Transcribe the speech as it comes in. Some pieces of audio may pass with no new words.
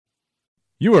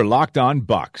You are Locked On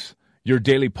Bucks, your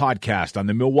daily podcast on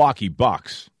the Milwaukee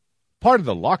Bucks. Part of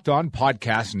the Locked On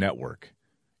Podcast Network.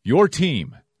 Your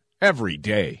team every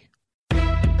day.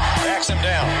 Backs him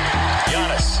down.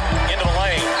 Giannis into the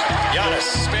lane. Giannis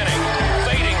spinning.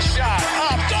 Fading shot.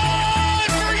 Up. Good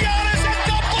for Giannis at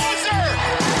the buzzer.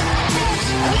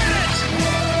 Bucks win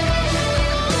it.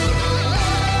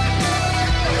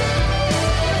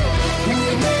 We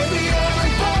may be young,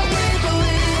 but we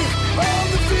believe on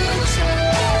the future.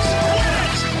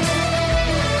 Bucks win it.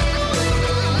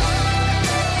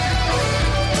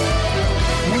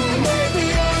 We may be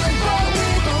young, but we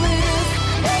believe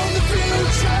on the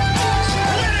future.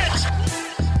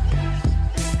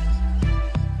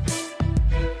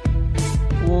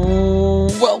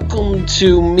 Welcome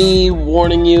to me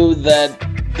warning you that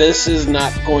this is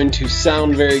not going to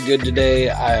sound very good today.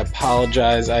 I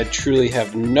apologize. I truly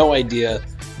have no idea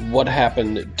what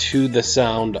happened to the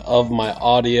sound of my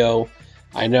audio.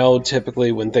 I know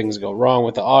typically when things go wrong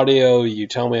with the audio, you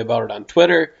tell me about it on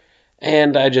Twitter,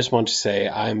 and I just want to say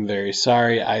I'm very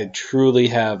sorry. I truly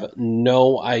have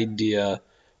no idea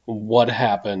what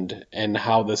happened and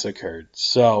how this occurred.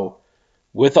 So,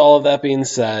 with all of that being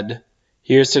said,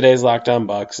 here's today's Locked On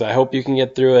Bucks. I hope you can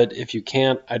get through it. If you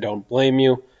can't, I don't blame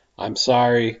you. I'm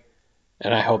sorry,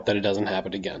 and I hope that it doesn't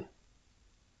happen again.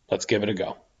 Let's give it a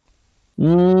go.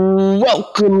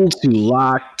 Welcome to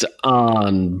Locked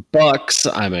On Bucks.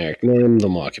 I'm Eric Nehm, the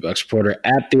Milwaukee Bucks reporter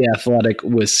at The Athletic,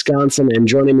 Wisconsin, and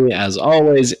joining me, as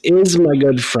always, is my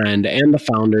good friend and the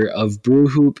founder of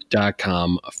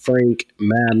BrewHoop.com, Frank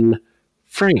Madden.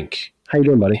 Frank, how you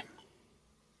doing, buddy?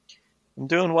 I'm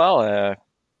doing well. A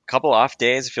couple off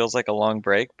days. It feels like a long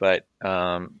break, but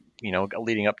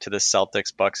leading up to the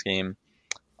Celtics-Bucks game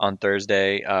on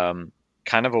Thursday,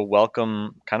 kind of a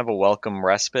welcome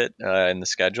respite in the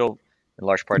schedule. In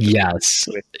large part, yes,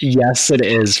 it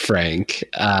is, Frank.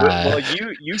 Well,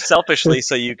 you selfishly,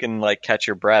 so you can catch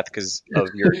your breath because of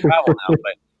your travel now.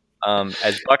 But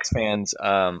as Bucks fans,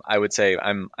 I would say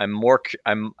I'm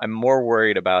more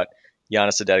worried about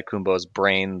Giannis Antetokounmpo's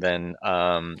brain than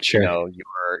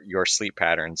your sleep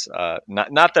patterns.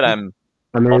 Not that I'm.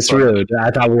 I mean, it's rude. I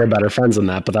thought we were better friends than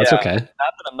that, but that's okay. Not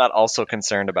that I'm not also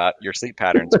concerned about your sleep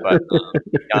patterns, but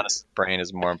Giannis' brain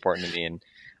is more important to me. And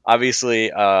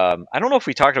obviously, I don't know if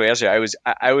we talked about it yesterday.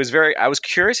 I was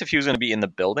curious if he was going to be in the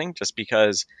building, just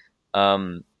because, a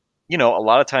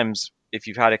lot of times if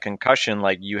you've had a concussion,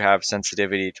 you have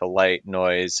sensitivity to light,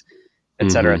 noise, et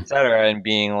cetera, and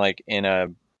being in a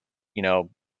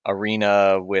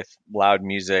arena with loud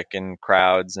music and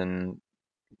crowds and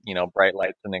bright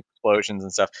lights and explosions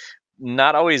and stuff,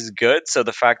 not always good. So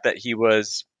the fact that he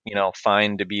was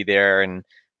fine to be there and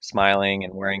smiling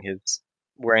and wearing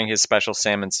his special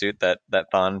salmon suit that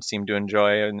Thon seemed to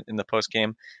enjoy in the post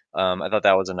game, I thought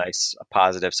that was a nice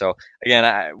positive. So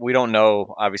again, we don't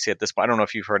know obviously at this point. I don't know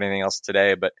if you've heard anything else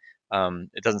today, but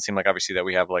it doesn't seem like obviously that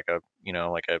we have at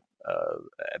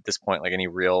this point any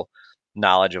real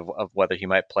knowledge of whether he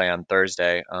might play on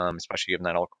Thursday, especially given that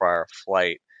it'll require a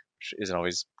flight, which isn't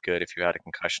always good if you had a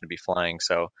concussion to be flying.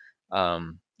 So I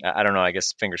don't know. I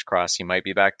guess fingers crossed he might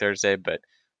be back Thursday, but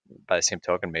by the same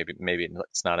token, maybe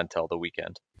it's not until the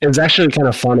weekend. It was actually kind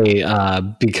of funny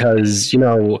because,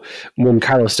 when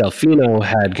Carlos Delfino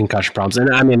had concussion problems,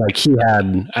 and I mean, he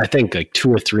had, I think, 2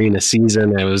 or 3 in a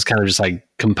season. It was kind of just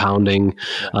compounding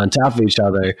on top of each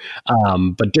other.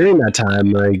 But during that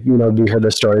time, we heard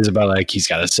the stories about he's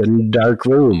got to sit in a dark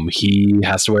room. He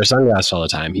has to wear sunglasses all the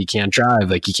time. He can't drive.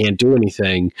 He can't do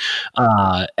anything.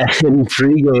 And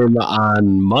pregame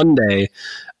on Monday,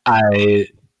 I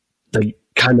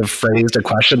kind of phrased a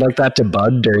question like that to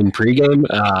Bud during pregame.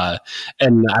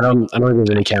 And I don't think there's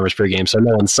any cameras pregame, so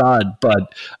no one saw it.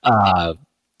 But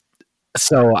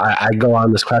so I go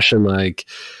on this question Mike,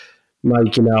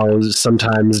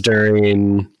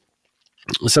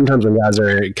 sometimes when guys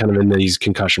are kind of in these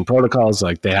concussion protocols,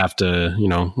 they have to,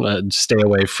 stay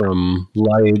away from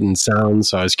light and sound.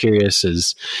 So I was curious,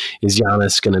 is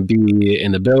Giannis going to be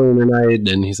in the building tonight?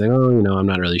 And he's like, I'm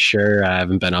not really sure. I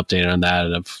haven't been updated on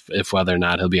that if whether or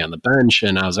not he'll be on the bench.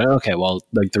 And I was like, okay, well,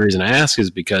 the reason I ask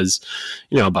is because,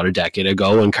 about a decade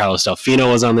ago when Carlos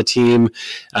Delfino was on the team,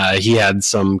 he had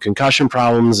some concussion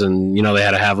problems and, they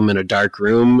had to have him in a dark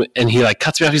room. And he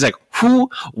cuts me off. He's like, who?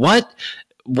 What?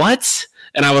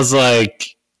 And I was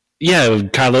like, yeah,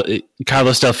 Carlos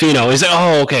Delfino. He's like,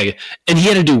 oh, okay. And he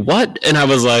had to do what? And I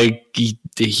was like,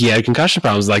 he had concussion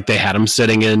problems. They had him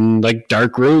sitting in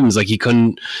dark rooms. He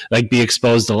couldn't be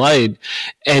exposed to light.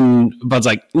 And Bud's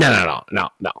like, no.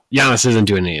 Giannis isn't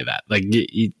doing any of that.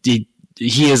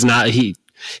 He is not.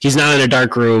 he's not in a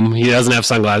dark room. He doesn't have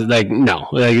sunglasses. Like, no,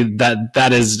 like that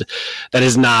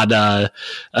is not a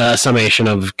summation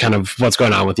of kind of what's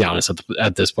going on with Giannis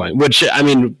at this point, which I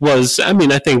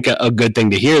think a good thing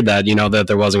to hear, that, that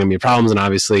there wasn't going to be problems. And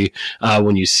obviously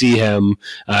when you see him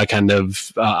kind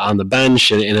of on the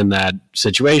bench and in that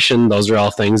situation, those are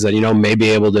all things that, may be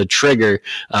able to trigger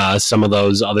some of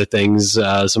those other things,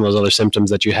 some of those other symptoms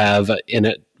that you have in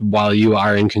it while you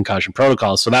are in concussion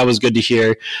protocol. So that was good to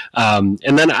hear. And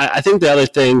then I think the other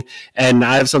thing, and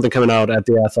I have something coming out at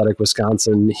the Athletic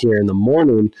Wisconsin here in the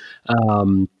morning,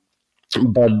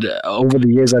 but over the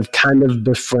years, I've kind of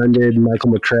befriended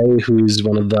Michael McRae, who's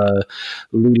one of the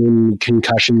leading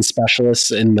concussion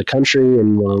specialists in the country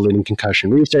and one of the leading concussion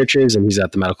researchers, and he's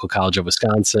at the Medical College of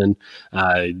Wisconsin.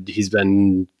 He's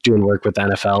been doing work with the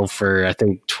NFL for, I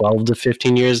think, 12 to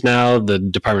 15 years now, the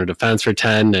Department of Defense for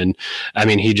 10. And I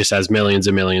mean, he just has millions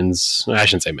and millions, I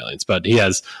shouldn't say millions, but he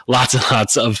has lots and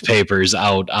lots of papers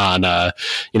out on,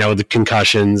 the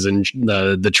concussions and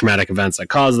the traumatic events that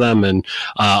cause them, and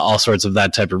all sorts of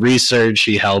that type of research.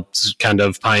 He helped kind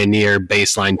of pioneer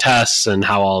baseline tests and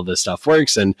how all of this stuff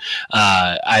works. And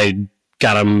I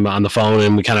got him on the phone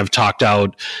and we kind of talked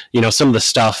out, some of the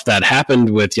stuff that happened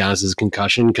with Giannis's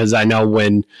concussion. Because I know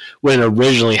when it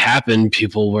originally happened,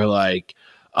 people were like,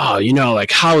 oh,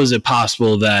 like, how is it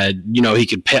possible that, he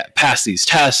could pass these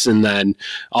tests and then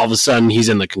all of a sudden he's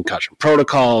in the concussion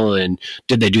protocol, and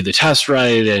did they do the test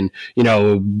right? And,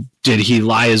 did he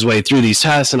lie his way through these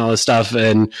tests and all this stuff?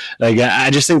 And like,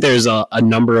 I just think there's a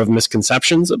number of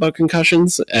misconceptions about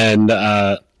concussions. And,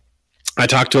 I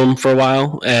talked to him for a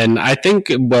while, and I think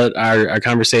what our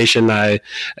conversation, I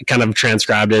kind of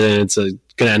transcribed it, and it's going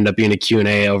to end up being a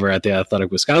Q&A over at the Athletic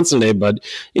Wisconsin today. But,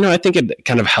 I think it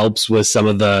kind of helps with some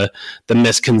of the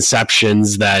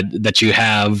misconceptions that you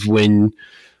have when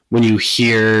you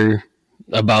hear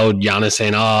about Giannis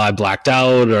saying, oh, I blacked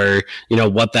out, or,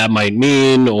 what that might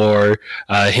mean, or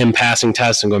him passing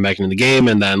tests and going back into the game,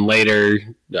 and then later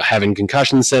having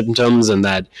concussion symptoms, and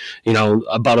that,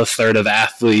 about a third of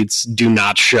athletes do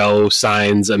not show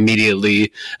signs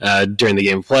immediately during the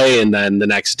game play, and then the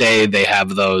next day they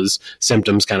have those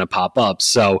symptoms kind of pop up.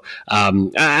 So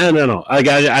I don't know. I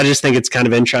just think it's kind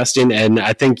of interesting, and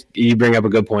I think you bring up a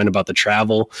good point about the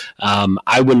travel.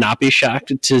 I would not be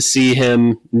shocked to see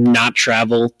him not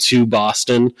travel to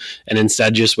Boston and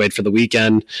instead just wait for the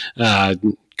weekend.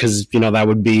 Because, that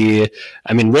would be,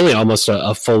 really almost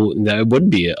that would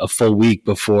be a full week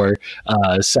before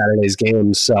Saturday's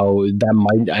game. So that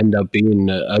might end up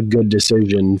being a good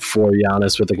decision for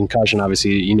Giannis with a concussion.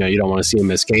 Obviously, you don't want to see him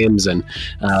miss games, and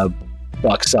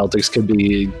Bucks Celtics could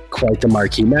be quite the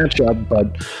marquee matchup, but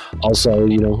also,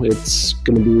 it's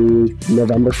going to be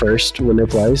November 1st when they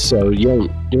play. So you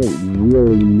don't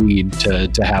really need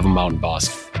to have him out in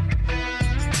Boston.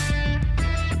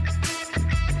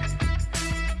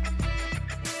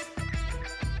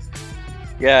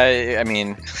 Yeah,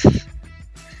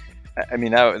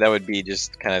 that would be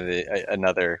just kind of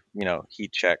another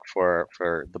heat check for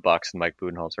the Bucks and Mike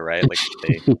Budenholzer, right? Like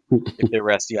if they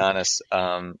rest Giannis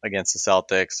against the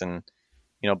Celtics, and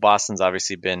Boston's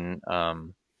obviously been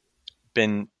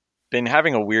having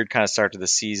a weird kind of start to the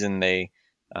season. They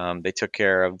took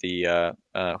care of the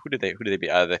who did they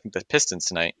beat? I think the Pistons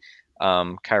tonight.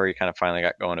 Kyrie kind of finally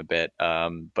got going a bit,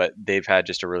 but they've had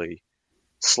just a really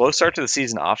slow start to the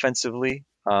season offensively.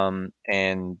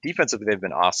 And defensively, they've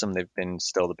been awesome. They've been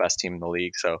still the best team in the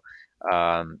league. So,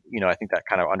 I think that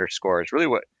kind of underscores really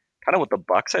what the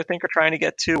Bucks, I think, are trying to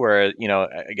get to, where,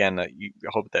 again, you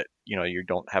hope that, you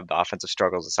don't have the offensive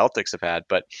struggles the Celtics have had,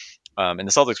 but, and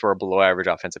the Celtics were a below average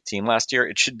offensive team last year.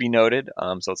 It should be noted.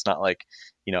 So it's not like,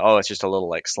 it's just a little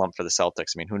like slump for the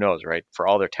Celtics. Who knows, right? For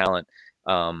all their talent,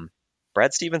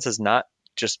 Brad Stevens has not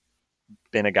just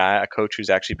been a coach who's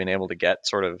actually been able to get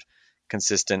sort of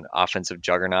consistent offensive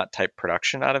juggernaut type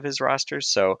production out of his rosters.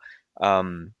 So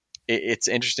it's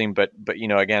interesting, but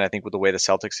again, I think with the way the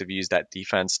Celtics have used that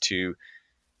defense to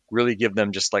really give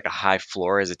them just like a high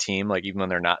floor as a team, like even when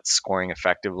they're not scoring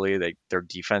effectively, their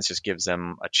defense just gives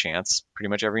them a chance pretty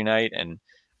much every night. And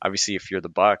obviously, if you're the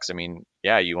Bucks,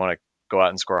 you want to go out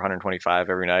and score 125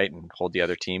 every night and hold the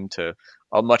other team to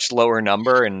a much lower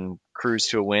number and cruise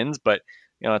to wins, but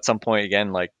at some point,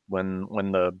 again, like when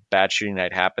the bad shooting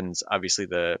night happens, obviously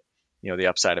the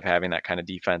upside of having that kind of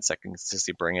defense that can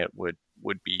consistently bring it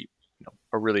would be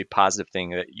a really positive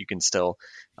thing, that you can still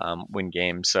win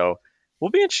games. So we'll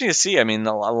be interesting to see. A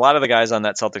lot of the guys on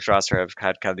that Celtics roster have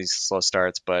had kind of these slow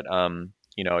starts, but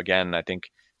again, I think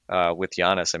with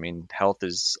Giannis, health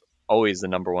is always the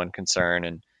number one concern.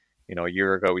 And a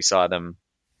year ago we saw them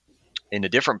in a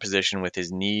different position with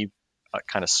his knee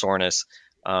kind of soreness.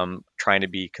 trying to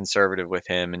be conservative with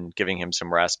him and giving him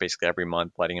some rest basically every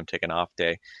month, letting him take an off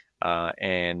day,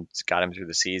 and got him through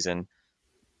the season.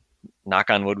 Knock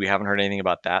on wood, we haven't heard anything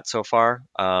about that so far.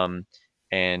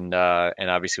 And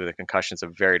obviously with a concussion, it's a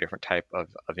very different type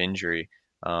of injury.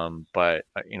 But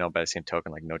by the same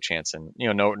token, like no chance and,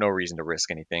 no reason to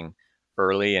risk anything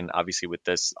early. And obviously with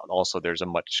this also, there's a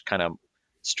much kind of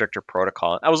stricter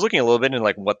protocol. I was looking a little bit into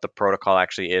like what the protocol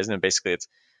actually is. And basically it's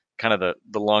kind of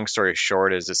the long story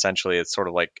short is essentially it's sort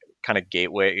of like kind of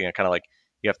gateway, kind of like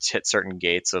you have to hit certain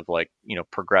gates of like,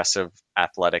 progressive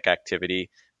athletic activity,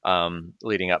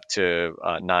 leading up to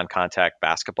non-contact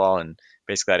basketball. And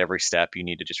basically at every step you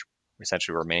need to just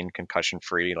essentially remain concussion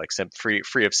free, like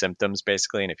free of symptoms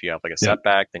basically. And if you have like a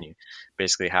setback, then you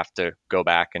basically have to go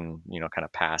back and, kind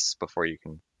of pass before you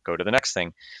can go to the next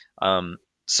thing.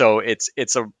 So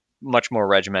it's a much more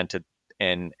regimented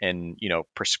and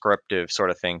prescriptive sort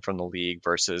of thing from the league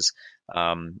versus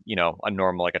a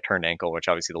normal like a turned ankle, which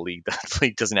obviously the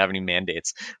league doesn't have any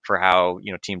mandates for how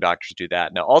team doctors do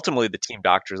that. Now ultimately the team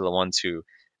doctors are the ones who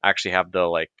actually have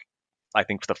the I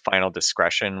think the final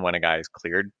discretion when a guy is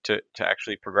cleared to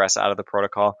actually progress out of the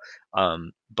protocol.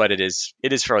 But it is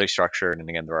fairly structured, and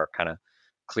again there are kind of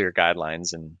clear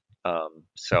guidelines. And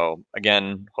so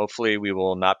again, hopefully we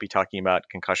will not be talking about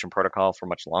concussion protocol for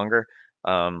much longer.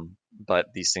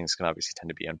 But these things can obviously tend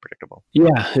to be unpredictable.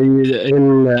 Yeah,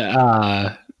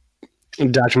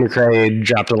 Dr. McRae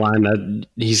dropped a line that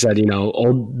he said,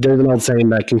 there's an old saying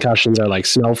that concussions are like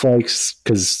snowflakes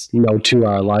because no two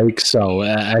are alike. So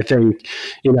I think,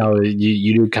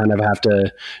 you do kind of have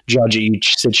to judge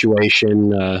each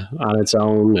situation on its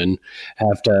own and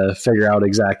have to figure out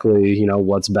exactly,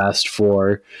 what's best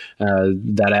for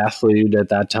that athlete at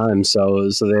that time. So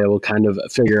they will kind of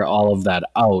figure all of that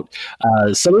out.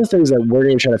 Some of the things that we're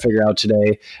going to try to figure out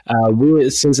today,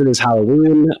 since it is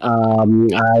Halloween,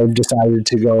 I've decided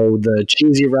to go the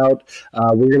cheesy route.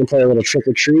 We're going to play a little trick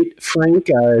or treat,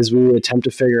 Frank, as we attempt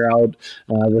to figure out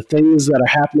the things that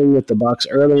are happening with the Bucks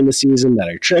early in the season that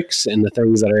are tricks, and the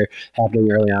things that are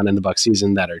happening early on in the Bucks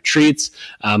season that are treats.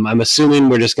 I'm assuming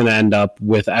we're just going to end up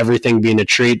with everything being a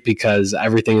treat because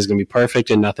everything is going to be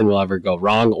perfect and nothing will ever go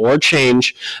wrong or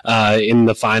change in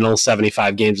the final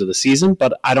 75 games of the season.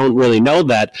 But I don't really know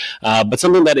that. But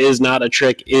something that is not a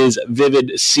trick is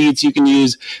Vivid Seats. You can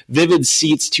use Vivid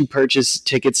Seats to purchase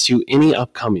tickets to any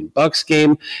upcoming Bucks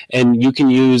game, and you can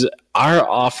use our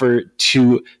offer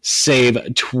to save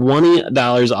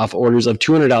 $20 off orders of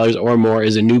 $200 or more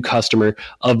as a new customer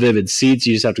of Vivid Seats.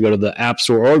 You just have to go to the App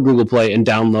Store or Google Play and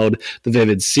download the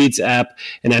Vivid Seats app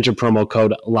and enter promo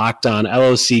code LOCKEDON,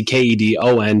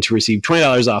 LOCKEDON, to receive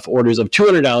 $20 off orders of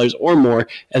 $200 or more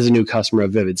as a new customer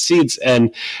of Vivid Seats.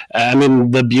 And I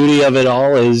mean, the beauty of it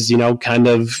all is, kind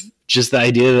of just the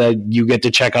idea that you get to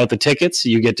check out the tickets,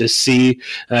 you get to see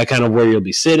kind of where you'll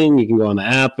be sitting. You can go on the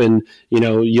app and,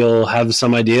 you'll have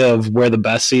some idea of where the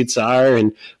best seats are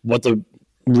and what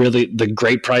the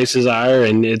great prices are.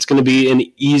 And it's going to be an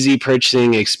easy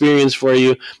purchasing experience for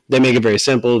you. They make it very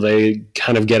simple. They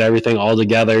kind of get everything all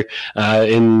together.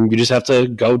 And you just have to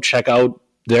go check out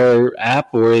their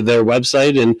app or their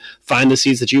website and find the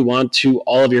seats that you want to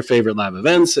all of your favorite live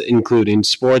events, including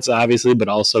sports, obviously, but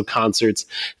also concerts,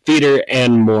 theater,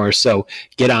 and more. So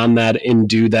get on that and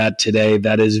do that today.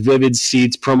 That is Vivid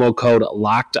Seats, promo code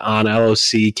LOCKEDON,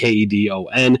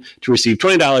 LOCKEDON, to receive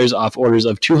 $20 off orders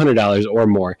of $200 or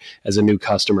more as a new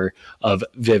customer of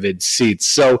Vivid Seats.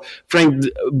 So, Frank,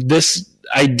 this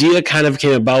idea kind of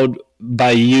came about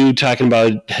by you talking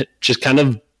about just kind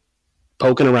of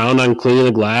poking around on Cleaning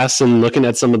the Glass and looking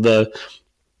at some of the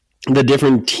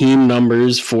different team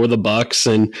numbers for the Bucks.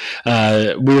 And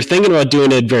we were thinking about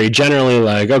doing it very generally,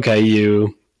 like, okay,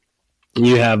 you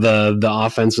have the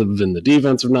offensive and the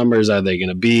defensive numbers. Are they going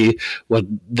to be what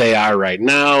they are right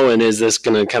now? And is this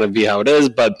going to kind of be how it is?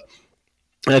 But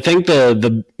I think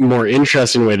the more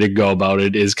interesting way to go about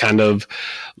it is kind of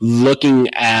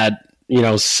looking at,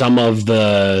 some of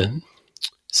the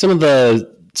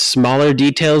smaller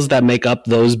details that make up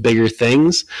those bigger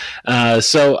things.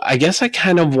 So I guess I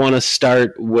kind of want to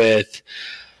start with,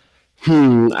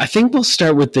 I think we'll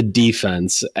start with the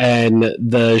defense and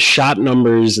the shot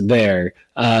numbers there.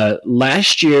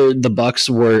 Last year, the Bucks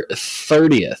were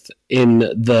 30th in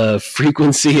the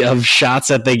frequency of shots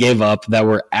that they gave up that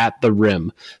were at the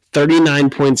rim.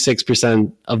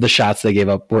 39.6% of the shots they gave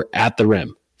up were at the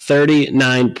rim.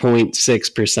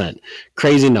 39.6%.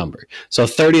 Crazy number. So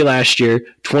 30 last year,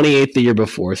 28th the year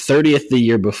before, 30th the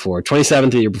year before,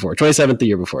 27th the year before, 27th the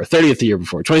year before, 30th the year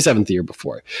before, 27th the year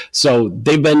before. So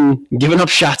they've been giving up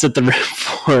shots at the rim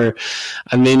for,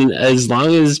 I mean, as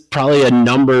long as probably a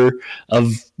number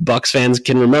of Bucks fans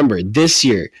can remember. This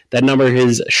year, that number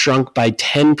has shrunk by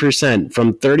 10%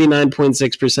 from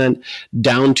 39.6%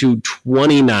 down to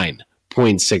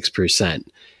 29.6%.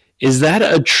 Is that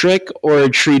a trick or a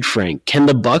treat, Frank? Can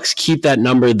the Bucks keep that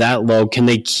number that low? Can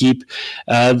they keep,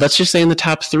 let's just say, in the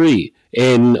top 3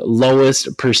 in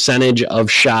lowest percentage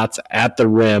of shots at the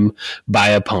rim by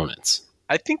opponents?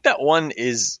 I think that one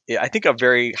is, I think a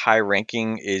very high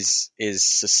ranking is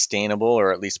sustainable,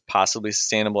 or at least possibly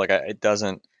sustainable. Like it's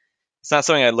not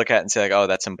something I look at and say like, oh,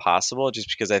 that's impossible, just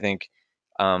because I think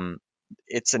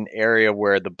it's an area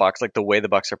where the Bucks, like the way the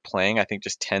Bucks are playing, I think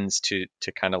just tends to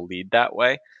kind of lead that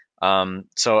way.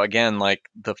 So again, like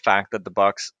the fact that the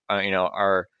Bucks,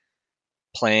 are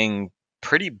playing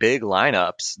pretty big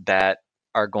lineups that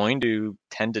are going to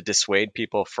tend to dissuade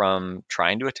people from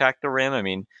trying to attack the rim. I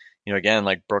mean, again,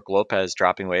 like Brook Lopez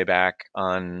dropping way back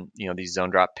on, these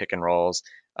zone drop pick and rolls,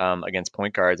 against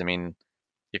point guards. I mean,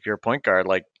 if you're a point guard,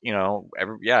 like,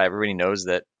 everybody knows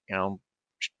that,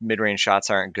 mid-range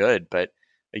shots aren't good, but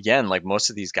again, like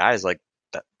most of these guys, like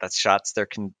that's shots they're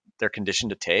conditioned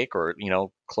to take, or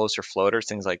closer floaters,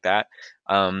 things like that.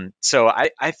 So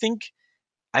I think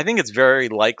it's very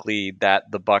likely that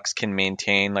the Bucks can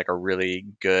maintain like a really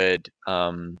good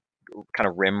kind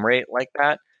of rim rate like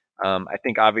that. I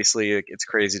think obviously it's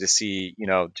crazy to see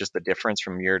just the difference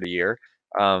from year to year.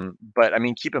 But I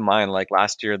mean, keep in mind, like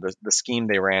last year the scheme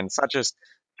they ran, it's not just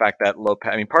the fact that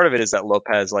Lopez. I mean, part of it is that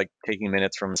Lopez, like taking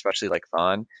minutes from especially like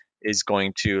Thon, is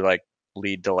going to like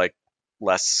lead to like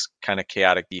less kind of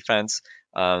chaotic defense,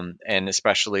 and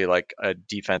especially like a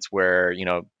defense where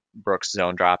Brook's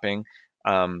zone dropping,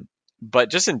 but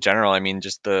just in general, I mean,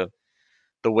 just the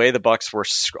way the Bucks were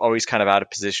always kind of out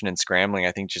of position and scrambling,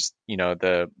 I think just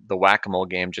the whack-a-mole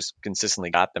game just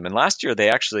consistently got them. And last year they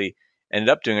actually ended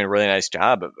up doing a really nice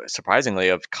job, surprisingly,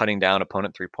 of cutting down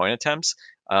opponent 3-point attempts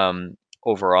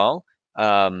overall,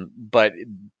 but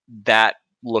that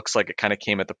looks like it kind of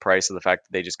came at the price of the fact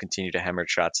that they just continue to hemorrhage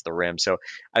shots at the rim. So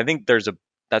I think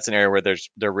that's an area where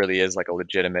there really is like a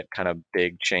legitimate kind of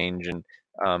big change. And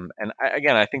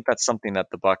I think that's something that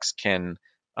the Bucks can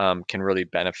really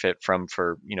benefit from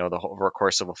for, the whole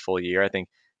course of a full year. I think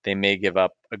they may give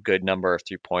up a good number of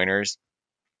 3-pointers,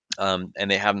 and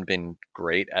they haven't been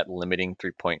great at limiting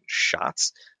 3-point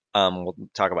shots. We'll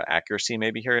talk about accuracy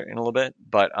maybe here in a little bit,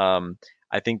 but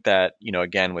I think that,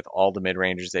 again, with all the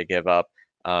mid-rangers they give up,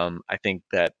 I think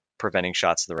that preventing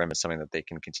shots to the rim is something that they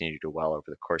can continue to do well over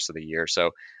the course of the year. So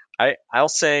I'll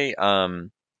say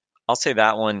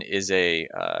that one is a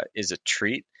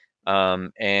treat.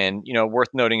 And worth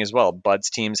noting as well, Bud's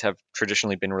teams have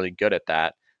traditionally been really good at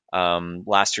that.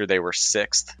 Last year they were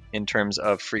 6th in terms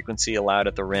of frequency allowed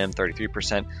at the rim,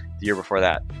 33%. The year before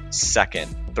that,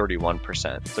 2nd,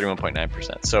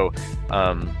 31.9%. So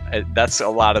that's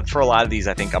for a lot of these.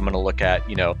 I think I'm going to look at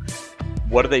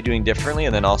what are they doing differently,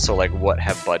 and then also like what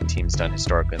have Bud teams done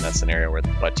historically, and that's an area where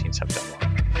the Bud teams have done well.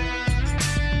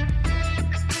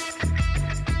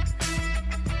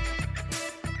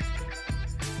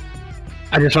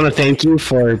 I just want to thank you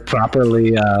for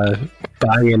properly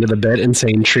buying into the bit and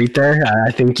saying treat there.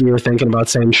 I think you were thinking about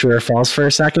saying true or false for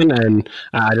a second, and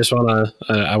I just want to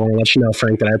let you know,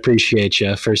 Frank, that I appreciate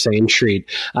you for saying treat.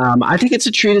 I think it's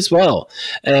a treat as well.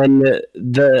 And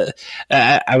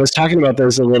I was talking about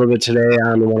this a little bit today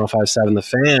on the 105.7 The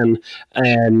Fan,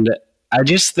 and I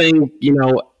just think,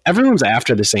 everyone's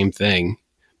after the same thing.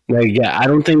 I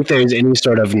don't think there's any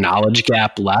sort of knowledge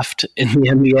gap left in the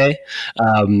NBA.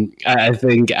 I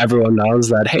think everyone knows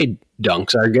that, hey,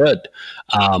 dunks are good.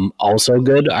 Also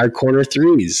good are corner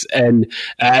threes. And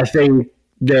I think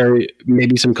there may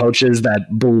be some coaches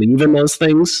that believe in those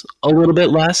things a little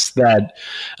bit less, that,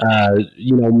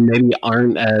 maybe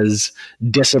aren't as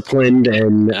disciplined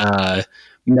and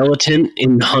militant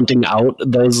in hunting out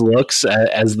those looks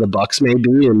as the Bucks may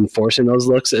be, and forcing those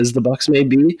looks as the Bucks may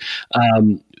be.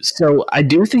 So I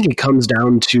do think it comes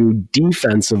down to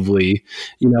defensively,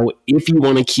 if you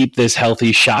want to keep this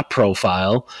healthy shot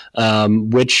profile,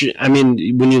 which, I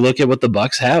mean, when you look at what the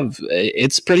Bucks have,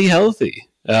 it's pretty healthy.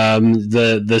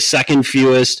 The second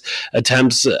fewest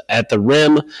attempts at the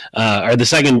rim, or the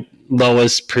second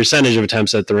lowest percentage of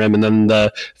attempts at the rim, and then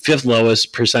the 5th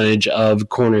lowest percentage of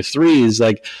corner threes.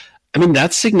 Like, I mean,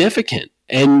 that's significant.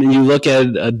 And you look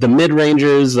at the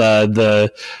mid-rangers,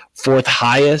 the 4th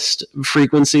highest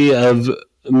frequency of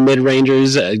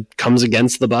mid-rangers comes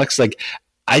against the Bucks. Like,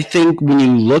 I think when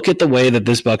you look at the way that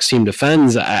this Bucks team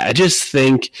defends, I just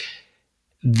think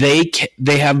they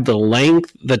have the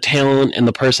length, the talent, and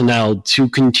the personnel to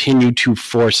continue to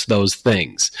force those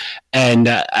things. And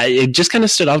it just kind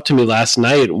of stood out to me last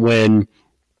night when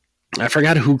I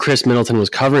forgot who Chris Middleton was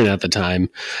covering at the time,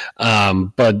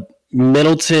 but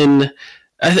Middleton,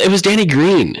 it was Danny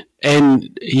Green.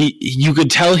 And you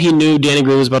could tell he knew Danny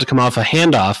Green was about to come off a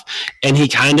handoff, and he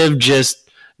kind of just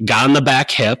got on the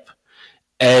back hip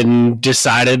and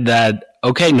decided that,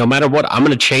 okay, no matter what, I'm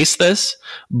going to chase this,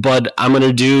 but I'm going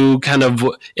to do kind of,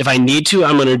 if I need to,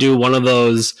 I'm going to do one of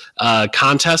those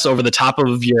contests over the top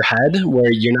of your head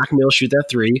where you're not going to be able to shoot that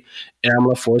three, and I'm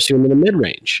going to force you into the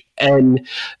mid-range. And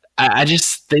I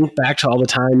just think back to all the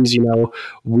times,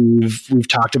 we've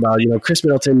talked about, Chris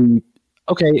Middleton,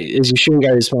 okay, is he shooting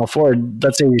guard, is small forward?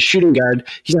 Let's say he's shooting guard.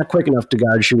 He's not quick enough to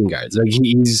guard shooting guards. Like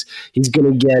he's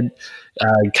going to get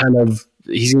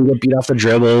he's going to get beat off the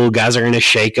dribble. Guys are going to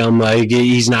shake him. Like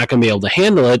he's not going to be able to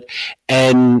handle it.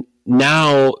 And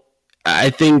now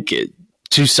I think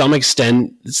to some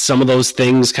extent, some of those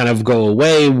things kind of go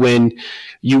away when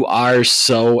you are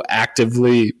so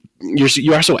actively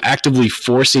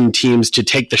forcing teams to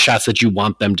take the shots that you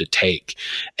want them to take.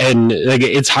 And like,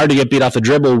 it's hard to get beat off the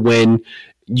dribble when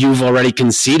you've already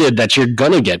conceded that you're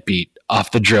going to get beat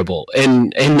off the dribble,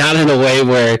 and not in a way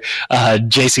where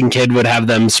Jason Kidd would have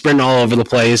them sprint all over the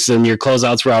place and your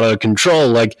closeouts were out of control.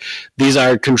 Like these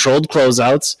are controlled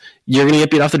closeouts. You're going to get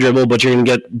beat off the dribble, but you're going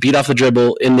to get beat off the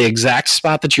dribble in the exact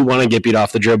spot that you want to get beat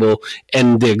off the dribble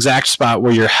and the exact spot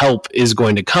where your help is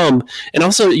going to come. And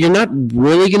also, you're not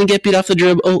really going to get beat off the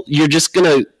dribble. You're just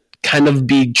going to kind of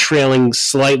be trailing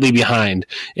slightly behind,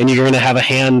 and you're going to have a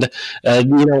hand,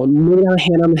 maybe not a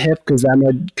hand on the hip because that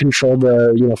might control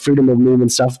the, freedom of movement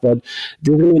and stuff, but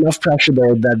there's going to be enough pressure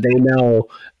there that they know,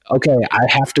 okay, I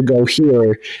have to go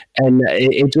here. And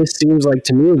it just seems like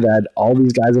to me that all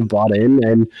these guys have bought in,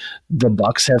 and the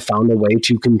Bucks have found a way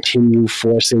to continue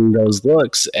forcing those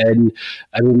looks. And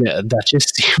I mean, that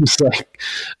just seems like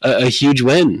a huge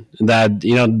win that,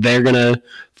 they're going to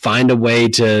find a way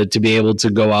to be able to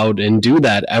go out and do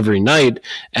that every night.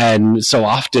 And so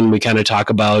often we kind of talk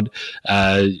about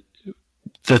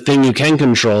the thing you can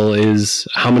control is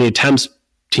how many attempts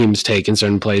teams take in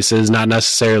certain places, not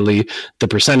necessarily the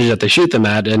percentage that they shoot them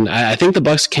at. And I think the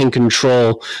Bucks can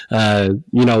control,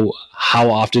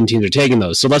 how often teams are taking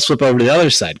those. So let's flip over to the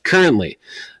other side. Currently,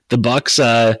 the Bucks,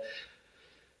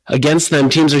 against them,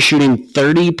 teams are shooting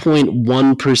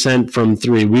 30.1% from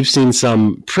three. We've seen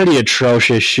some pretty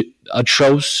atrocious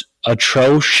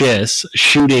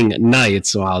shooting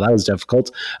nights. Wow, that was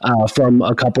difficult from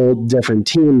a couple different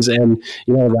teams. And,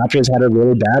 the Raptors had a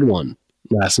really bad one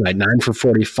last night, 9 for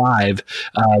 45,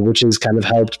 which has kind of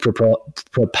helped propel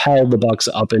the Bucks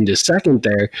up into second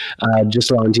there, just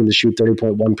allowing teams to shoot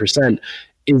 30.1%.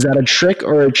 Is that a trick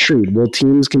or a treat? Will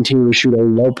teams continue to shoot a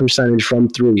low percentage from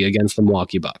three against the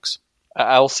Milwaukee Bucks?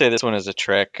 I'll say this one is a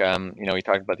trick. We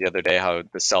talked about the other day how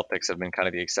the Celtics have been kind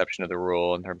of the exception to the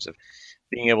rule in terms of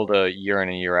being able to year in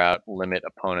and year out limit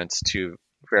opponents to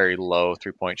very low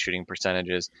 3-point shooting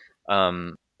percentages.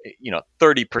 30%,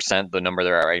 the number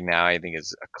they're at right now, I think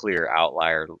is a clear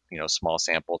outlier, small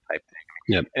sample type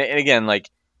thing. Yep. And again, like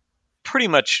pretty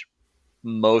much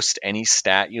most any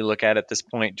stat you look at this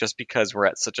point, just because we're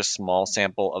at such a small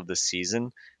sample of the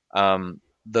season,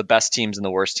 the best teams and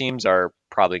the worst teams are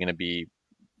probably going to be,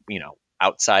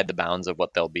 outside the bounds of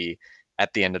what they'll be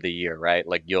at the end of the year, right?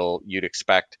 Like you'd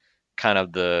expect kind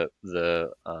of the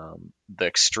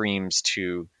extremes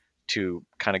to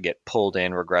kind of get pulled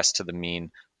in, regress to the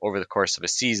mean over the course of a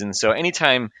season. So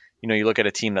anytime, you look at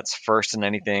a team that's first in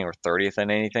anything or 30th in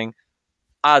anything,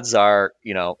 odds are,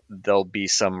 there'll be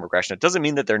some regression. It doesn't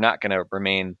mean that they're not going to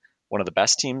remain one of the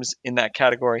best teams in that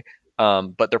category,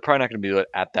 but they're probably not going to be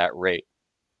at that rate.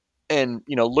 And,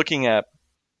 looking at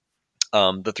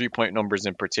the 3-point numbers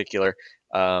in particular,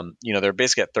 they're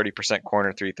basically at 30%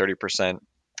 corner three, 30%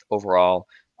 overall.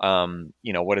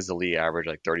 What is the league average?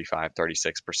 Like 35,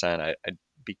 36%. I'd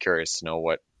be curious to know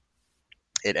what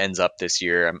it ends up this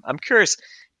year. I'm curious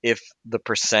if the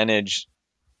percentage,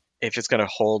 if it's going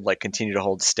to continue to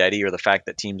hold steady, or the fact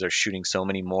that teams are shooting so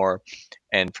many more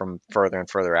and from further and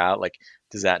further out, like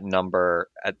does the number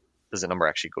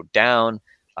actually go down,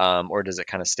 or does it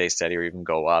kind of stay steady or even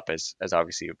go up as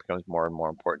obviously it becomes more and more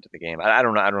important to the game? I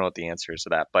don't know what the answer is to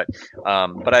that, but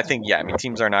I think,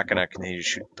 teams are not going to continue to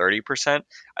shoot 30%.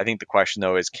 I think the question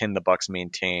though is, can the Bucks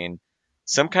maintain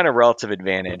some kind of relative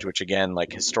advantage, which again,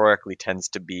 like historically tends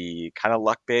to be kind of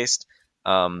luck based.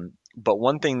 But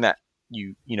one thing that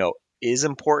is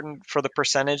important for the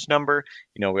percentage number.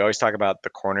 You know, we always talk about the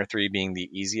corner three being the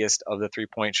easiest of the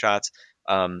 3-point shots.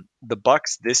 The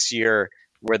Bucks this year,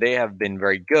 where they have been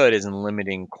very good, is in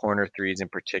limiting corner threes in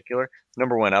particular.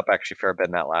 Number one up, actually, fair bet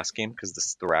in that last game because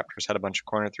the Raptors had a bunch of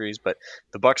corner threes, but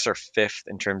the Bucks are fifth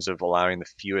in terms of allowing the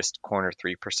fewest corner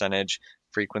three percentage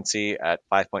frequency at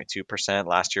 5.2%.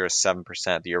 Last year was 7%.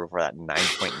 The year before that,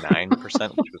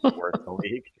 9.9%, which was the worst in the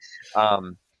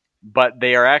league. But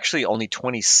they are actually only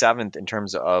 27th in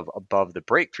terms of above the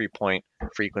break 3-point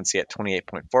frequency at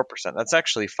 28.4%. That's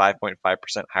actually 5.5%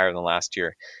 higher than last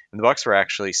year. And the Bucks were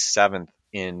actually 7th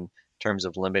in terms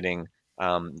of limiting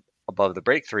above the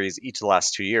break threes each of the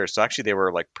last 2 years. So actually they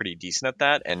were like pretty decent at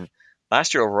that. And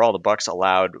last year overall, the Bucks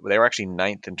they were actually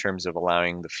 9th in terms of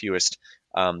allowing the fewest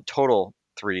total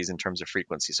threes in terms of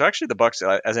frequency. So actually the Bucks,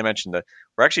 as I mentioned,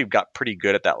 we actually got pretty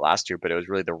good at that last year, but it was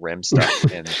really the rim stuff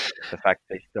and the fact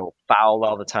that they still fouled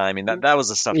all the time. And that was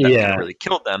the stuff that really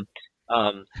killed them.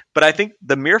 But I think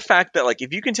the mere fact that, like,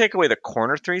 if you can take away the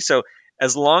corner three, so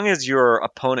as long as your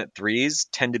opponent threes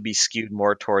tend to be skewed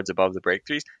more towards above the break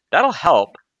threes, that'll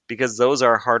help because those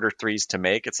are harder threes to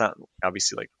make. It's not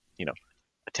obviously like, you know,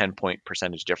 a 10-point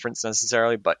percentage difference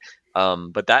necessarily, but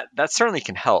that certainly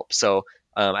can help. So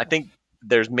I think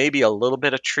there's maybe a little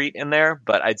bit of treat in there,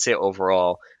 but I'd say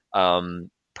overall,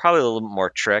 probably a little bit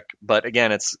more trick. But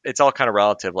again, it's all kind of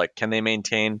relative. Like, can they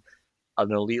maintain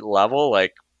an elite level?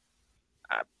 Like,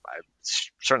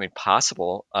 it's certainly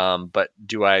possible. But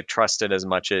do I trust it as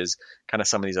much as kind of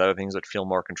some of these other things that feel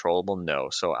more controllable? No.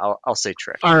 So I'll say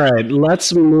trick. All right,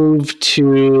 let's move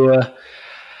to.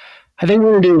 I think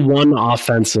we're going to do one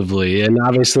offensively, and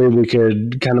obviously we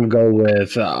could kind of go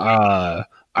with.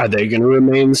 Are they going to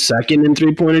remain second in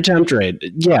 3-point attempt rate?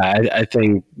 Yeah, I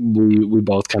think we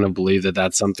both kind of believe that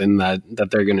that's something that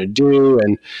they're going to do.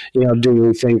 And, you know, do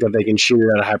we think that they can shoot it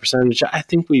at a high percentage? I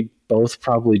think we both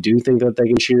probably do think that they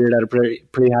can shoot it at a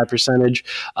pretty high percentage.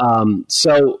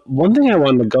 So one thing I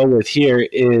wanted to go with here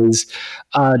is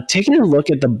taking a look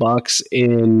at the Bucks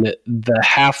in the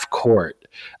half court.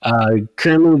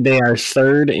 Currently, they are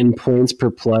third in points per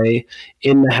play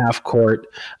in the half court.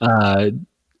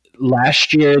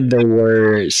 Last year, they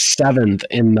were 7th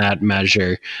in that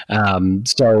measure.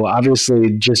 So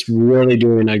obviously just really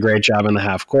doing a great job in the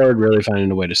half court, really finding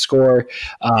a way to score.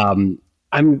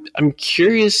 I'm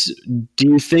curious, do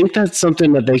you think that's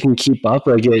something that they can keep up?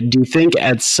 Like, do you think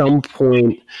at some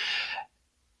point,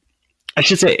 I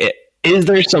should say, is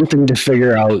there something to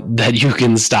figure out that you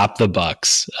can stop the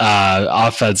Bucks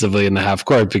offensively in the half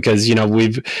court? Because, you know,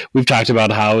 we've talked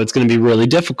about how it's going to be really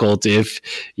difficult if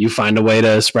you find a way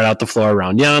to spread out the floor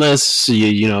around Giannis.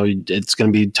 You know, it's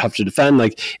going to be tough to defend.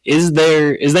 Like, is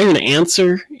there an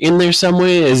answer in there some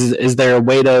way? Is there a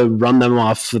way to run them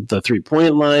off the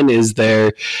 3-point line? Is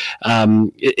there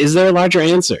a larger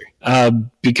answer?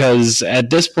 Because at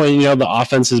this point, you know, the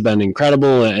offense has been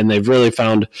incredible and they've really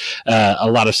found a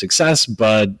lot of success.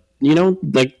 But, you know,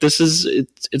 like, it's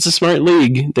a smart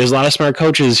league. There's a lot of smart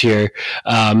coaches here.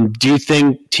 Do you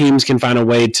think teams can find a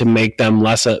way to make them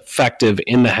less effective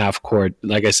in the half court?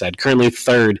 Like I said, currently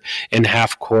third in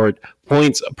half court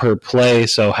points per play,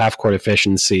 so half court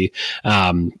efficiency.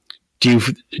 Do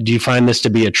you find this to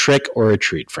be a trick or a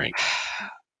treat, Frank?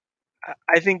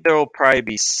 I think there will probably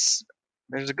be.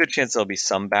 There's a good chance there'll be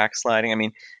some backsliding. I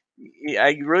mean,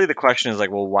 really the question is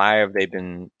like, well, why have they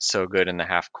been so good in the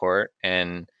half court?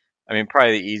 And I mean,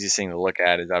 probably the easiest thing to look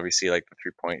at is obviously like the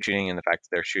 3-point shooting and the fact that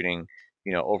they're shooting,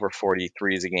 you know, over 40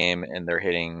 threes a game and they're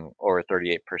hitting over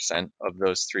 38% of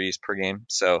those threes per game.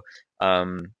 So,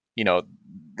 you know,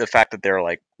 the fact that they're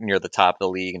like near the top of the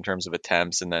league in terms of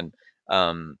attempts, and then,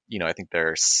 you know, I think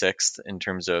they're 6th in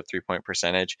terms of 3-point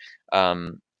percentage.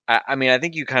 I mean, I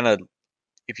think you kind of,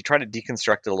 if you try to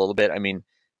deconstruct it a little bit, I mean,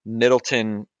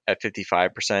 Middleton at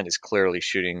 55% is clearly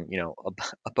shooting, you know,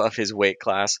 above his weight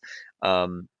class.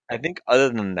 I think other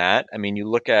than that, I mean, you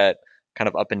look at kind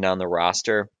of up and down the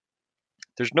roster,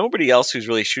 there's nobody else who's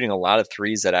really shooting a lot of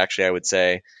threes that actually I would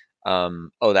say,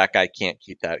 oh, that guy can't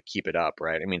keep it up,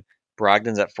 right? I mean,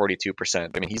 Brogdon's at 42%.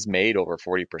 I mean, he's made over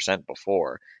 40%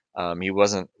 before. He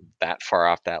wasn't that far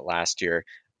off that last year.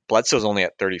 Bledsoe's only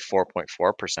at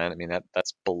 34.4%. I mean,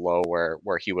 that's below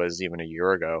where he was even a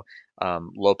year ago.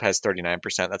 Lopez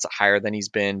 39%. That's higher than he's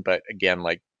been, but again,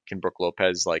 like, can Brook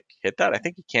Lopez like hit that? I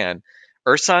think he can.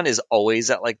 Ersan is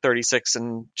always at like 36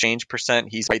 and change percent.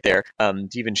 He's right there.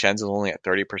 DiVincenzo is only at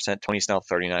 30%. Tony Snell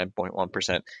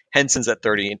 39.1%. Henson's at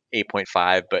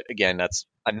 38.5%, but again, that's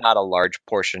not a large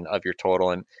portion of your total.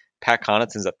 And Pat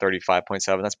Connaughton's at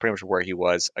 35.7%. That's pretty much where he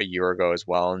was a year ago as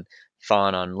well. And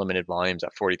Thon on limited volumes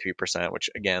at 43%, which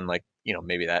again, like,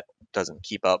 maybe that doesn't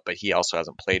keep up, but he also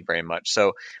hasn't played very much.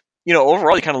 So,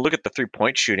 overall, you kind of look at the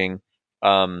 3-point shooting.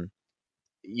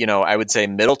 I would say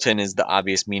Middleton is the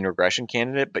obvious mean regression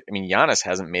candidate, but I mean, Giannis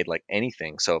hasn't made like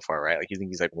anything so far, right? Like, you think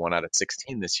he's like 1 out of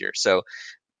 16 this year. So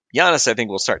Giannis, I think,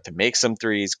 will start to make some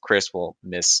threes. Chris will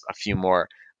miss a few more.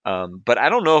 But I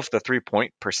don't know if the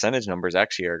 3-point percentage numbers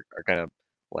actually are going to,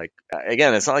 like,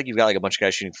 again, it's not like you've got like a bunch of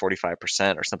guys shooting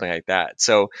 45% or something like that.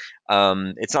 So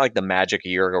it's not like the Magic a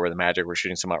year ago where the Magic were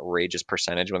shooting some outrageous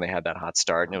percentage when they had that hot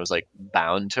start and it was like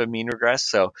bound to mean regress.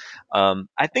 So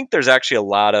I think there's actually a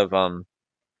lot of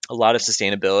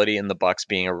sustainability in the Bucks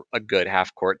being a good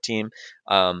half court team.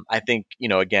 I think,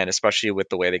 again, especially with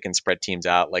the way they can spread teams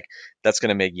out, like, that's going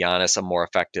to make Giannis a more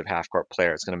effective half court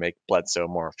player. It's going to make Bledsoe a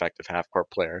more effective half court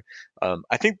player.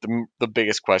 I think the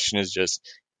biggest question is just,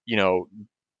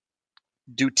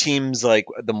 do teams, like,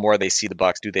 the more they see the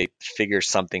Bucks, do they figure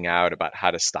something out about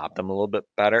how to stop them a little bit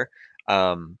better?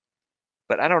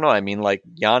 But I don't know. I mean, like,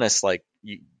 Giannis, like,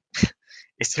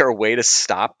 is there a way to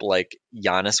stop like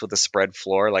Giannis with a spread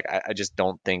floor? Like, I just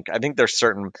don't think. I think there's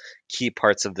certain key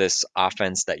parts of this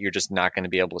offense that you're just not going to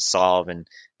be able to solve. And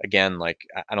again, like,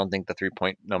 I don't think the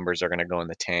 3-point numbers are going to go in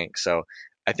the tank. So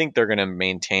I think they're going to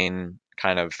maintain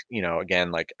kind of,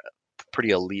 again, like,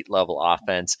 pretty elite level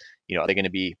offense. Are they going to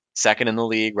be second in the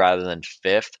league rather than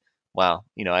fifth? Well,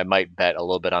 I might bet a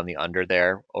little bit on the under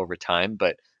there over time,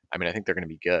 but I mean, I think they're going to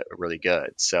be good, really good.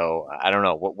 So I don't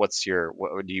know. Would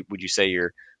you say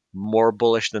you're more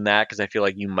bullish than that? Because I feel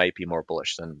like you might be more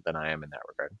bullish than I am in that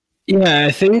regard. Yeah,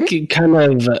 I think kind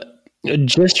of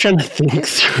just trying to think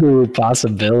through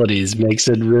possibilities makes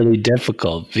it really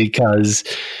difficult because,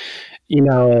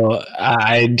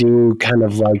 I do kind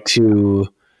of like to,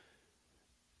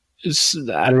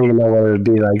 I don't even know what it would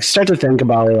be like, start to think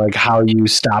about like how you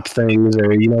stop things, or,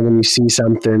 when you see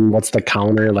something, what's the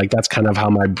counter? Like, that's kind of how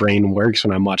my brain works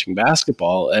when I'm watching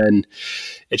basketball. And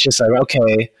it's just like,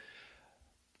 okay,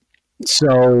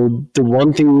 so the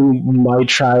one thing you might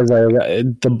try is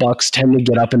the Bucks tend to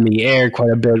get up in the air quite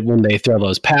a bit when they throw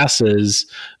those passes.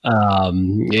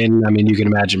 And I mean, you can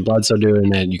imagine Bledsoe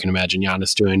doing it. You can imagine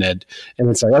Giannis doing it. And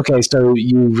it's like, okay, so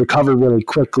you recover really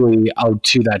quickly out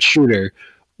to that shooter,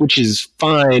 which is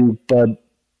fine, but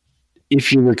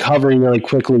if you're recovering really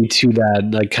quickly to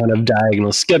that like kind of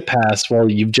diagonal skip pass, well,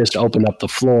 you've just opened up the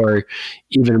floor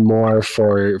even more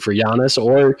for Giannis,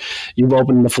 or you've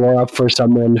opened the floor up for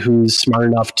someone who's smart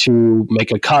enough to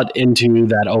make a cut into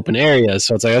that open area.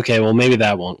 So it's like, okay, well, maybe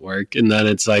that won't work. And then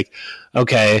it's like,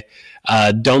 okay,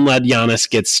 don't let Giannis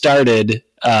get started.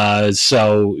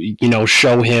 So,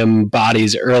 show him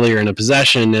bodies earlier in a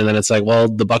possession. And then it's like, well,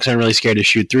 the Bucks aren't really scared to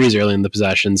shoot threes early in the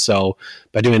possession. So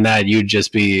by doing that, you'd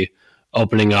just be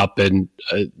opening up and,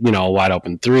 a wide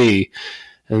open three.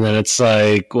 And then it's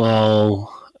like,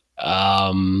 well,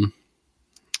 I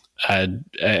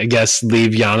guess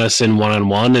leave Giannis in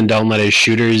one-on-one and don't let his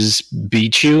shooters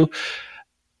beat you.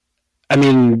 I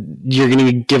mean, you're going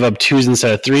to give up twos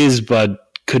instead of threes,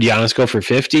 but could Giannis go for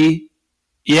 50?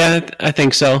 Yeah, I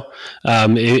think so.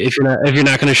 If you're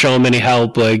not going to show him any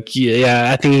help, like, yeah,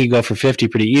 I think he could go for 50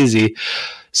 pretty easy.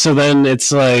 So then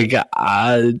it's like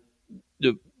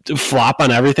flop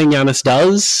on everything Giannis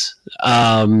does.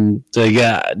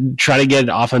 Try to get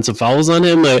offensive fouls on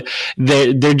him.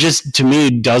 There just, to me,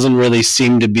 doesn't really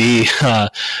seem to be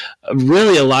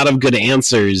really a lot of good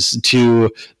answers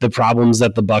to the problems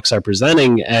that the Bucks are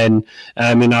presenting. And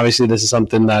I mean, obviously, this is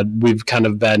something that we've kind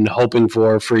of been hoping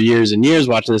for years and years,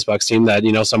 watching this Bucks team, that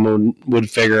someone would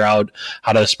figure out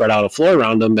how to spread out a floor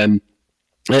around them. And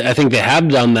I think they have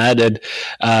done that. And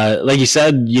like you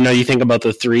said, you think about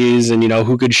the threes and,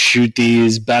 who could shoot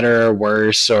these better or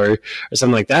worse or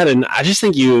something like that. And I just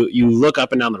think you look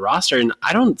up and down the roster and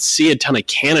I don't see a ton of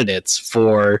candidates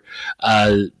for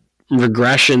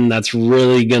regression that's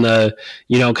really going to,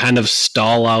 kind of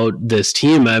stall out this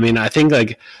team. I mean, I think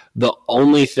like the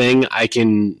only thing I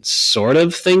can sort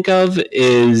of think of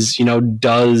is, I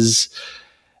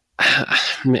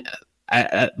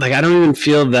don't even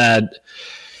feel that,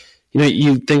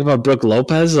 you think about Brook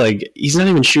Lopez, like, he's not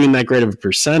even shooting that great of a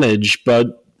percentage,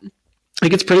 but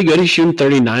like, it's pretty good. He's shooting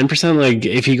 39%. Like,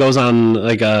 if he goes on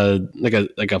like a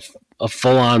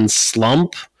full on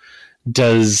slump,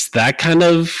 does that kind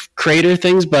of crater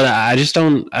things? But I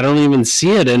don't even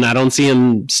see it. And I don't see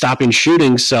him stopping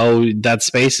shooting. So that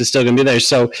space is still going to be there.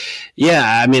 So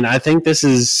yeah, I mean, I think this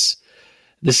is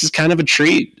kind of a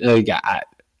treat. Like,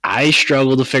 I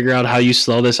struggle to figure out how you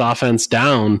slow this offense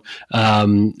down.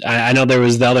 I know there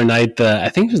was the other night, I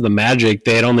think it was the Magic.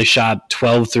 They had only shot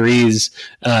 12 threes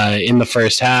in the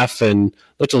first half, and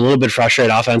looked a little bit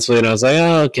frustrated offensively, and I was like,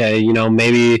 oh, okay, you know,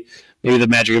 maybe the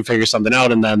Magic can figure something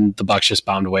out. And then the Bucks just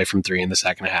bombed away from 3 in the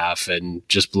second half and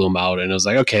just blew them out. And it was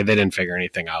like, okay, they didn't figure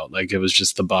anything out. Like, it was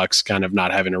just the Bucks kind of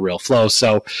not having a real flow.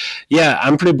 So, yeah,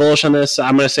 I'm pretty bullish on this.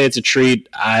 I'm going to say it's a treat.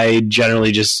 I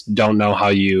generally just don't know how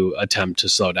you attempt to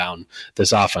slow down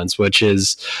this offense, which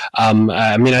is, I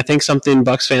mean, I think something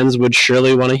Bucks fans would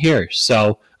surely want to hear.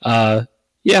 So,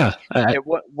 yeah.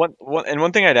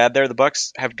 One thing I'd add there, the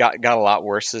Bucks have got a lot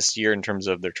worse this year in terms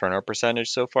of their turnover percentage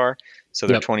so far. So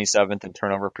they're 27th in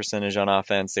turnover percentage on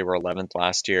offense. They were 11th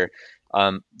last year.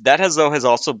 That has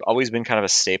also always been kind of a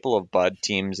staple of Bud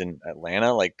teams in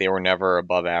Atlanta. Like, they were never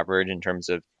above average in terms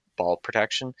of ball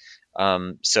protection.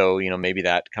 So, you know, maybe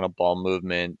that kind of ball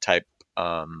movement type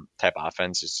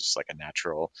offense is just like a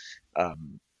natural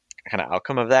kind of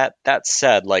outcome of that. That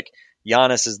said, like,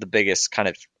 Giannis is the biggest kind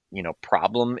of, you know,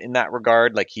 problem in that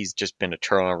regard. Like, he's just been a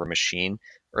turnover machine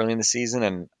early in the season,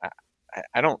 and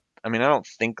I don't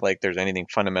think like there's anything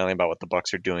fundamentally about what the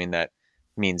Bucks are doing that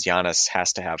means Giannis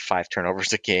has to have 5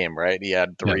 turnovers a game, right? He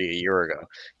had 3 a year ago.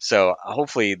 So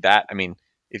hopefully that, I mean,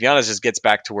 if Giannis just gets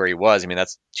back to where he was, I mean,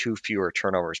 that's 2 fewer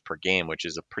turnovers per game, which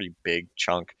is a pretty big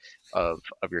chunk of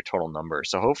your total number.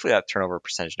 So hopefully that turnover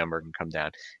percentage number can come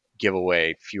down, give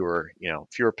away fewer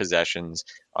possessions.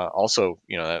 Also,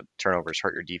 you know, that turnovers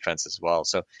hurt your defense as well.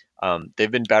 So they've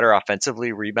been better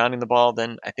offensively rebounding the ball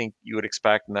than I think you would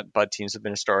expect, and that Bud teams have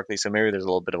been historically. So maybe there's a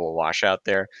little bit of a washout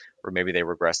there, or maybe they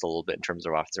regressed a little bit in terms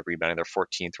of offensive rebounding. They're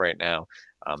 14th right now.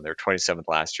 They were 27th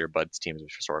last year. Bud's teams have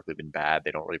historically been bad.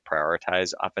 They don't really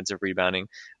prioritize offensive rebounding.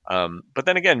 But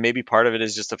then again, maybe part of it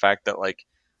is just the fact that, like,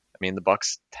 I mean, the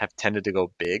Bucks have tended to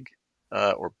go big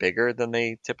or bigger than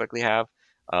they typically have.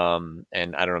 And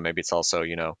I don't know, maybe it's also,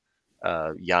 you know,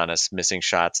 Giannis missing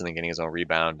shots and then getting his own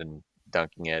rebound and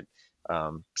dunking it,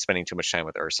 spending too much time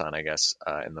with Ersan, I guess,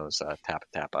 in those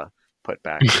Tappa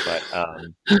putbacks. But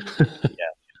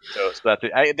yeah, so that's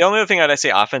it. The only other thing I'd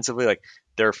say offensively, like,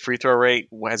 their free throw rate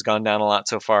has gone down a lot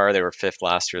so far. They were 5th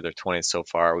last year. They're 20th so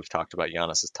far. We've talked about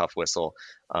Giannis's tough whistle.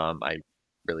 I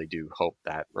really do hope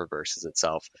that reverses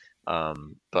itself.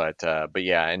 But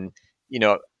yeah, and, you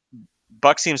know,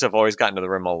 Bucks teams have always gotten to the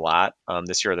rim a lot.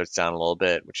 This year that's down a little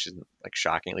bit, which is like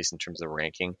shocking, at least in terms of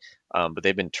ranking. But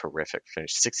they've been terrific.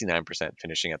 Finished 69%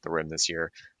 finishing at the rim this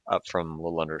year, up from a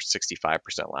little under 65%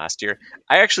 last year.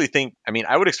 I actually think, I mean,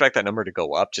 I would expect that number to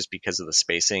go up just because of the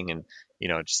spacing and, you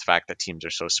know, just the fact that teams are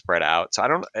so spread out.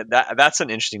 So that's an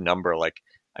interesting number. Like,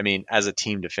 I mean, as a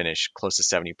team to finish close to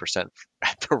 70%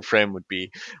 at the rim would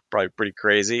be probably pretty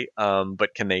crazy.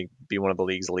 But can they be one of the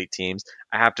league's elite teams?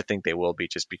 I have to think they will be,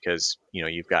 just because, you know,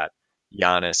 you've got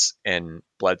Giannis and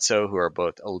Bledsoe, who are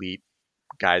both elite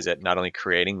guys at not only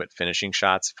creating but finishing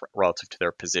shots relative to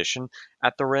their position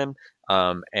at the rim.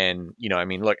 And, you know, I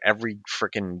mean, look, every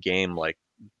freaking game, like,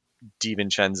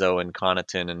 DiVincenzo and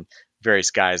Connaughton and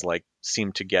various guys, like,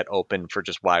 seem to get open for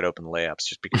just wide open layups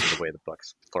just because of the way the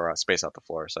Bucks space out the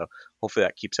floor. So hopefully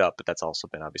that keeps up, but that's also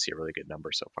been obviously a really good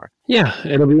number so far. Yeah,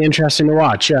 it'll be interesting to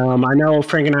watch. I know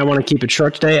Frank and I want to keep it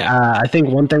short today. I think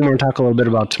one thing we're going to talk a little bit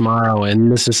about tomorrow,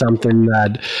 and this is something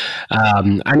that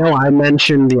I know I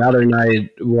mentioned the other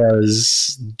night,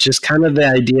 was just kind of the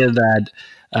idea that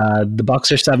the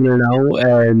Bucks are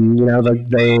 7-0, and, you know,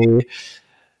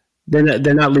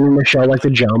 they're not leading the show like The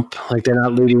Jump, like they're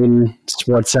not leading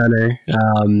Sports Center.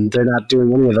 They're not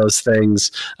doing any of those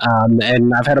things.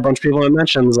 And I've had a bunch of people that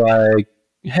mentions, like,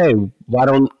 hey, why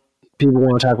don't people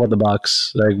want to talk about the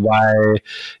Bucks? Like, why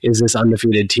is this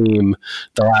undefeated team,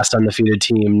 the last undefeated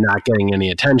team, not getting any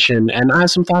attention? And I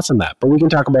have some thoughts on that, but we can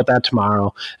talk about that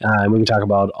tomorrow. And we can talk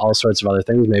about all sorts of other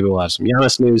things. Maybe we'll have some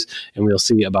Giannis news, and we'll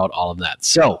see about all of that.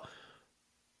 So,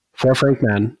 for Frank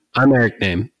Madden, I'm Eric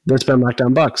Name. That's been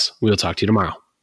Lockdown Bucks. We'll talk to you tomorrow.